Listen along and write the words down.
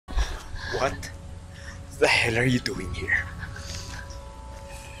What the hell are you doing here?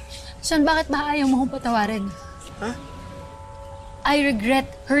 Sean, bakit ba ayaw mo akong patawarin? Huh? I regret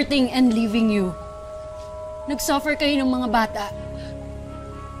hurting and leaving you. Nag-suffer kayo ng mga bata.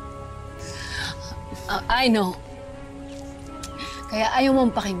 I know. Kaya ayaw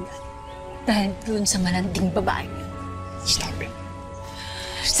mong pakinggan. Dahil dun sa malanding babae niyo. Stop it.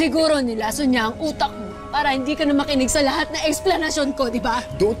 Siguro nilason niya ang utak mo para hindi ka na makinig sa lahat na eksplanasyon ko, di ba?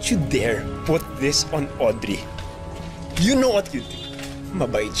 Don't you dare put this on Audrey. You know what you did.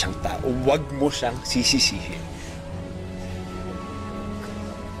 Mabait siyang tao. Huwag mo siyang sisisihin.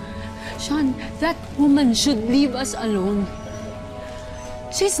 Sean, that woman should leave us alone.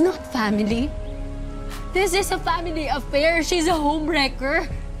 She's not family. This is a family affair. She's a homewrecker.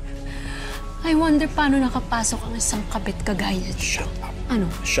 I wonder paano nakapasok ang isang kabit kagaya niya. Shut up. Ano?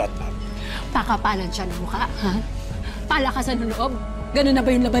 Shut up. Pakapalan siya ng mukha, ha? Palakasan ng loob? Ganun na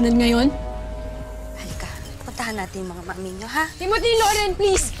ba yung labanan ngayon? Halika, puntahan natin yung mga mami niyo, ha? Timothy, Lauren,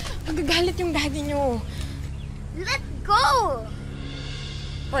 please! Magagalit yung daddy niyo. Let go!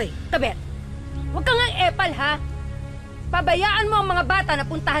 Hoy, Tabet! Huwag kang ang epal, ha? Pabayaan mo ang mga bata na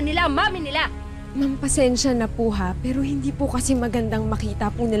puntahan nila ang mami nila. Ma'am, pasensya na po ha, pero hindi po kasi magandang makita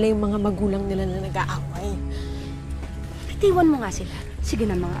po nila yung mga magulang nila na nag-aaway. Itiwan mo nga sila. Sige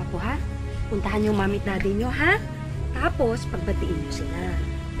na mga apo, ha? Puntahan yung mami at daddy nyo, ha? Tapos, pagbatiin mo sila.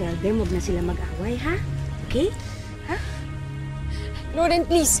 Tell them, huwag na sila mag-away, ha? Okay? Ha? Lauren,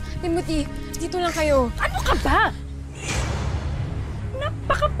 please! Timothy, dito lang kayo. Ano ka ba?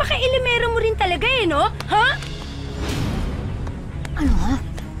 Napaka-ilimero mo rin talaga eh, no? Ha? Ano ha?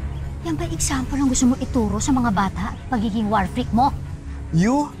 Yan ba example ang gusto mo ituro sa mga bata? Pagiging war freak mo?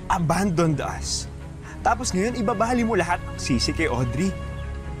 You abandoned us. Tapos ngayon, ibabali mo lahat ng sisi kay Audrey.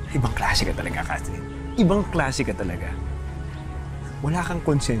 Ibang klase ka talaga, Katharine. Ibang klase ka talaga. Wala kang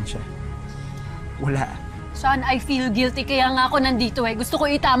konsensya. Wala. Sean, I feel guilty kaya nga ako nandito eh. Gusto ko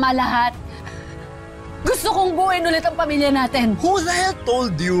itama lahat. Gusto kong buuin ulit ang pamilya natin. Who the hell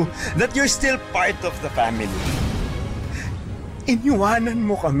told you that you're still part of the family? Iniwanan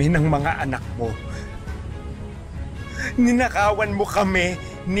mo kami ng mga anak mo. Ninakawan mo kami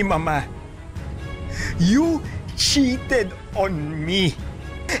ni Mama. You cheated on me.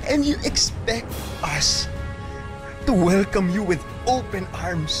 And you expect us to welcome you with open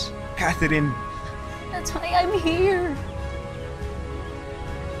arms, Katharine. That's why I'm here.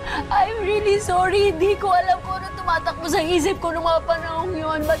 I'm really sorry. Hindi ko alam kung ano tumatakbo sa isip ko ng mga panahong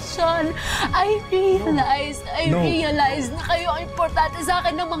yun. But Sean, I realized na kayo ang importante sa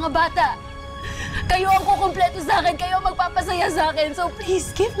akin ng mga bata. Kayo ang kukumpleto sa akin. Kayo ang magpapasaya sa akin. So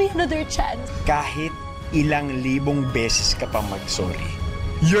please, give me another chance. Kahit ilang libong beses ka pa mag-sorry,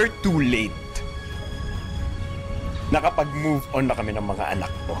 you're too late. Nakapag-move on na kami ng mga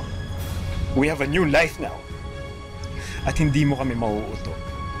anak mo. We have a new life now. At hindi mo kami mauuto.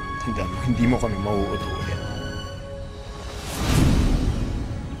 Tandaan mo, hindi mo kami mauuto ulit.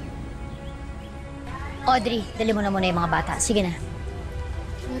 Audrey, dali mo na muna yung mga bata. Sige na.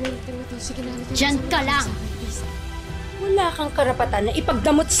 Lauren, Timothy, sige na. Diyan ka lang! Wala kang karapatan na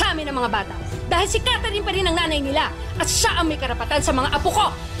ipagdamot sa amin ng mga bata. Dahil si Katharine pa rin ang nanay nila. At siya ang may karapatan sa mga apo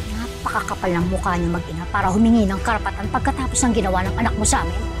ko. Napakakapal ng mukha niyo mag-ina para humingi ng karapatan pagkatapos ng ginawa ng anak mo sa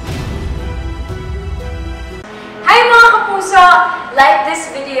amin. Hi mga kapuso! Like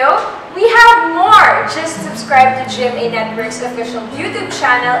this video? We have more! Just subscribe to GMA Network's official YouTube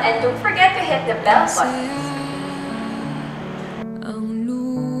channel and don't forget to hit the bell button.